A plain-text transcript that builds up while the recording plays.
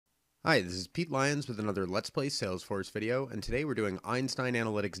Hi, this is Pete Lyons with another Let's Play Salesforce video, and today we're doing Einstein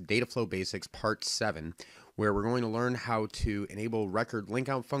Analytics Data Flow Basics Part 7, where we're going to learn how to enable record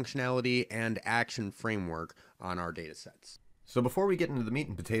linkout functionality and action framework on our data sets. So before we get into the meat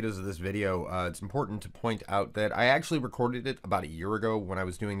and potatoes of this video, it's important to point out that I actually recorded it about a year ago when I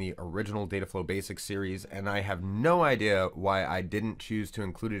was doing the original Data Flow Basics series, and I have no idea why I didn't choose to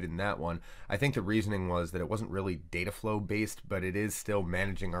include it in that one. I think the reasoning was that it wasn't really data flow based, but it is still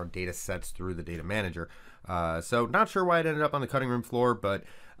managing our data sets through the data manager. So not sure why it ended up on the cutting room floor, but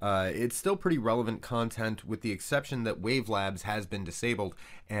it's still pretty relevant content, with the exception that Wavelabs has been disabled,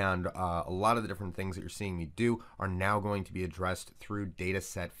 and a lot of the different things that you're seeing me do are now going to be addressed through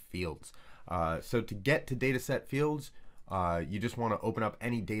dataset fields. So to get to dataset fields, you just want to open up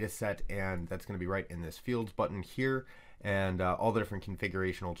any data set, and that's going to be right in this fields button here, and all the different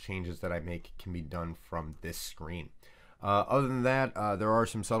configurational changes that I make can be done from this screen. Other than that, there are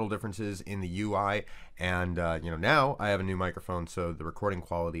some subtle differences in the UI, and now I have a new microphone, so the recording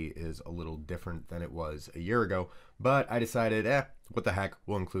quality is a little different than it was a year ago, but I decided, what the heck,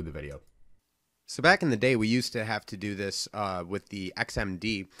 we'll include the video. So back in the day, we used to have to do this with the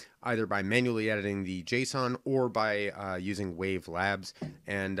XMD, either by manually editing the JSON or by using Wavelabs.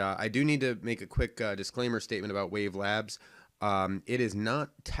 And I do need to make a quick disclaimer statement about Wavelabs. It is not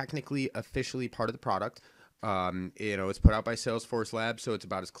technically officially part of the product. It's put out by Salesforce Labs, so it's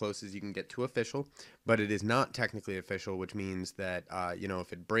about as close as you can get to official, but it is not technically official, which means that,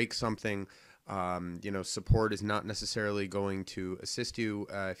 if it breaks something, support is not necessarily going to assist you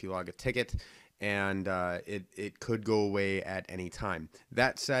if you log a ticket, and it could go away at any time.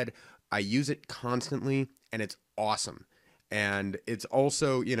 That said, I use it constantly, and it's awesome. And it's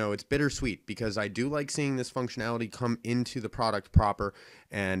also, it's bittersweet, because I do like seeing this functionality come into the product proper,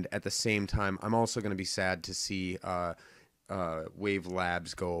 and at the same time, I'm also going to be sad to see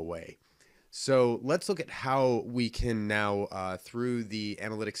Wavelabs go away. So let's look at how we can now, through the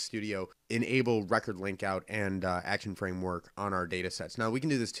Analytics Studio, enable record linkout and action framework on our data sets. Now, we can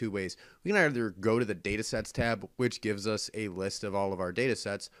do this two ways. We can either go to the Datasets tab, which gives us a list of all of our data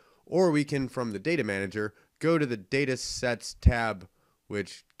sets, or we can, from the Data Manager, go to the Datasets tab,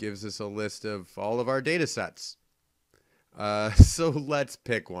 which gives us a list of all of our data sets. So let's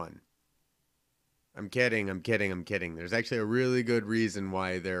pick one. I'm kidding. There's actually a really good reason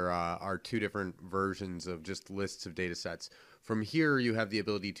why there are two different versions of just lists of data sets. From here, you have the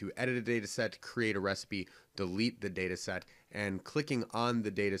ability to edit a data set, create a recipe, delete the data set, and clicking on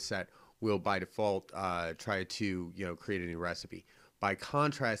the data set will by default try to create a new recipe. By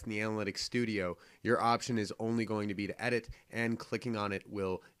contrast, in the Analytics Studio, your option is only going to be to edit, and clicking on it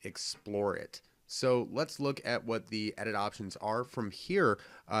will explore it. So let's look at what the edit options are. From here,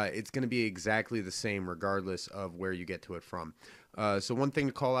 it's going to be exactly the same regardless of where you get to it from. So one thing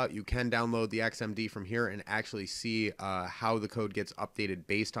to call out, you can download the XMD from here and actually see how the code gets updated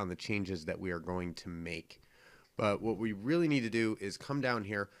based on the changes that we are going to make. But what we really need to do is come down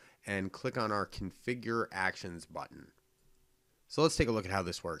here and click on our Configure Actions button. So let's take a look at how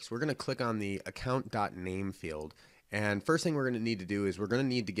this works. We're going to click on the account.name field, and first thing we're going to need to do is we're going to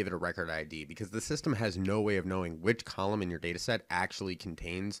need to give it a record ID, because the system has no way of knowing which column in your data set actually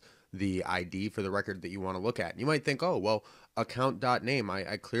contains the ID for the record that you want to look at. You might think, oh, well, account.name,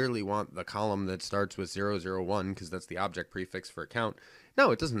 I clearly want the column that starts with 001 because that's the object prefix for account.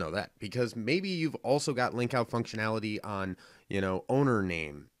 No, it doesn't know that, because maybe you've also got linkout functionality on, owner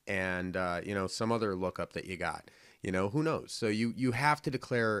name and, some other lookup that you got. Who knows? So you have to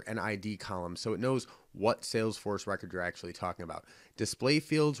declare an ID column so it knows what Salesforce record you're actually talking about. Display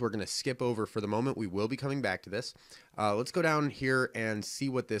fields, we're going to skip over for the moment. We will be coming back to this. Let's go down here and see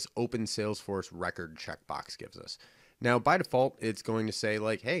what this Open Salesforce Record checkbox gives us. Now, by default, it's going to say,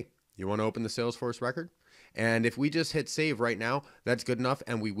 like, hey, you want to open the Salesforce record? And if we just hit save right now, that's good enough,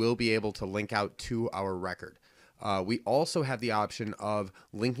 and we will be able to link out to our record. We also have the option of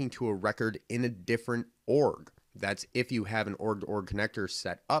linking to a record in a different org. That's if you have an org-to-org connector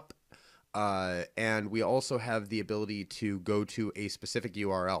set up. And we also have the ability to go to a specific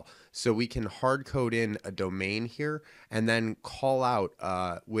URL. So we can hard code in a domain here and then call out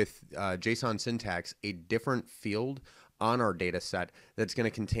with JSON syntax a different field on our data set that's going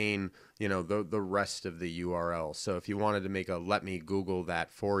to contain, the rest of the URL. So if you wanted to make a let me Google that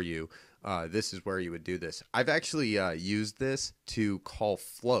for you, this is where you would do this. I've actually used this to call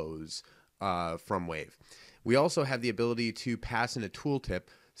flows from Wave. We also have the ability to pass in a tooltip.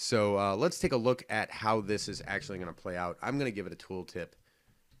 So let's take a look at how this is actually going to play out. I'm going to give it a tooltip.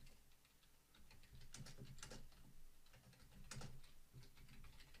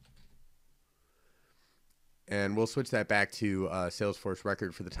 And we'll switch that back to Salesforce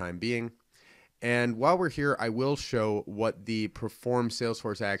record for the time being. And while we're here, I will show what the perform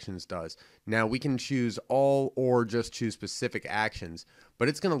Salesforce actions does. Now we can choose all or just choose specific actions, but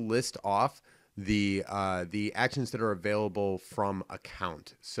it's going to list off the actions that are available from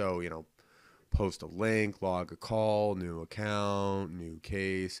account. So, you know, post a link, log a call, new account, new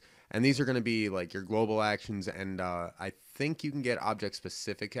case. And these are going to be like your global actions. And I think you can get object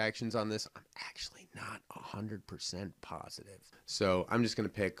specific actions on this. I'm actually not 100% positive. So I'm just going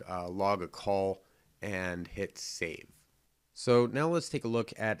to pick log a call and hit save. So now let's take a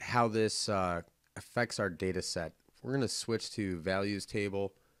look at how this affects our data set. We're going to switch to values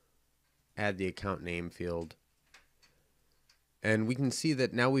table, add the account name field. And we can see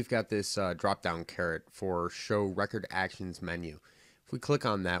that now we've got this drop-down caret for show record actions menu. If we click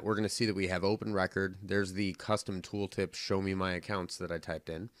on that, we're going to see that we have open record. There's the custom tooltip show me my accounts that I typed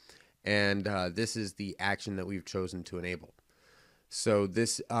in. And this is the action that we've chosen to enable. So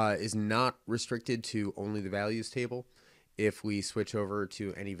this is not restricted to only the values table. If we switch over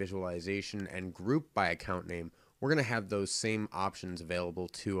to any visualization and group by account name, we're going to have those same options available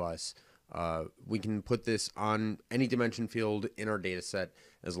to us. We can put this on any dimension field in our data set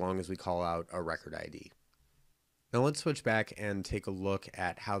as long as we call out a record ID. Now let's switch back and take a look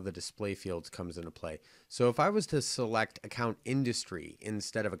at how the display fields comes into play. So if I was to select account industry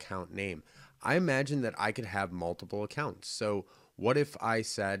instead of account name, I imagine that I could have multiple accounts. So what if I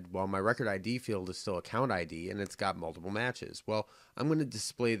said, well, my record ID field is still account ID and it's got multiple matches? Well, I'm going to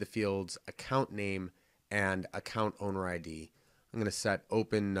display the fields account name and account owner ID. I'm going to set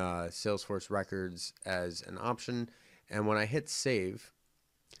open Salesforce records as an option. And when I hit save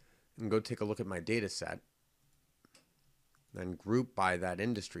and go take a look at my data set, then group by that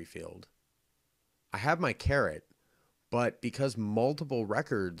industry field, I have my caret, but because multiple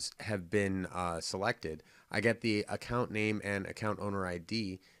records have been selected, I get the account name and account owner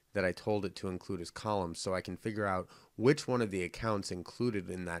ID that I told it to include as columns, so I can figure out which one of the accounts included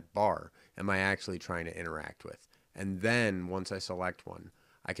in that bar am I actually trying to interact with. And then once I select one,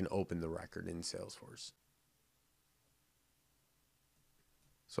 I can open the record in Salesforce.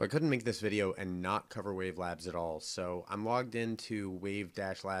 So I couldn't make this video and not cover Wavelabs at all. So I'm logged into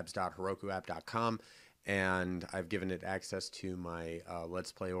wave-labs.herokuapp.com and I've given it access to my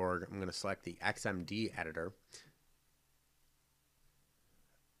Let's Play org. I'm going to select the XMD editor.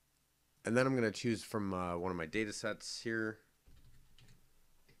 And then I'm going to choose from one of my data sets here.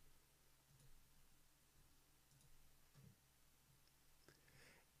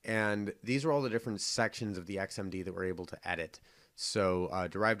 And these are all the different sections of the XMD that we're able to edit. So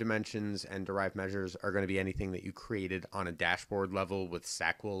derived dimensions and derived measures are going to be anything that you created on a dashboard level with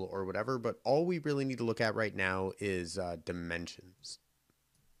SACWL or whatever, but all we really need to look at right now is dimensions.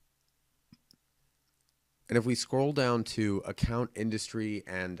 And if we scroll down to account industry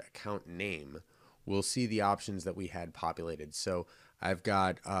and account name, we'll see the options that we had populated. So I've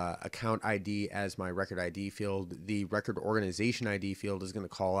got account ID as my record ID field. The record organization ID field is going to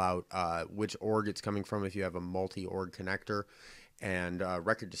call out which org it's coming from if you have a multi-org connector. And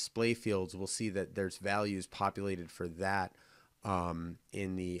record display fields, we'll see that there's values populated for that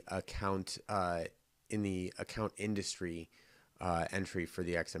in the account industry entry for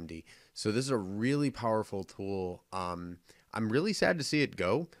the XMD. So this is a really powerful tool. I'm really sad to see it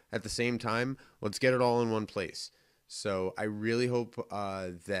go. At the same time, let's get it all in one place. So I really hope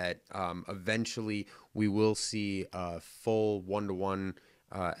that eventually we will see full one-to-one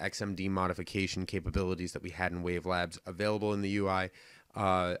XMD modification capabilities that we had in Wavelabs available in the UI.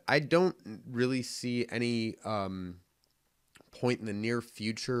 I don't really see any point in the near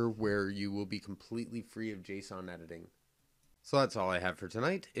future where you will be completely free of JSON editing. So that's all I have for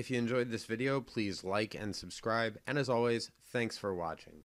tonight. If you enjoyed this video, please like and subscribe. And as always, thanks for watching.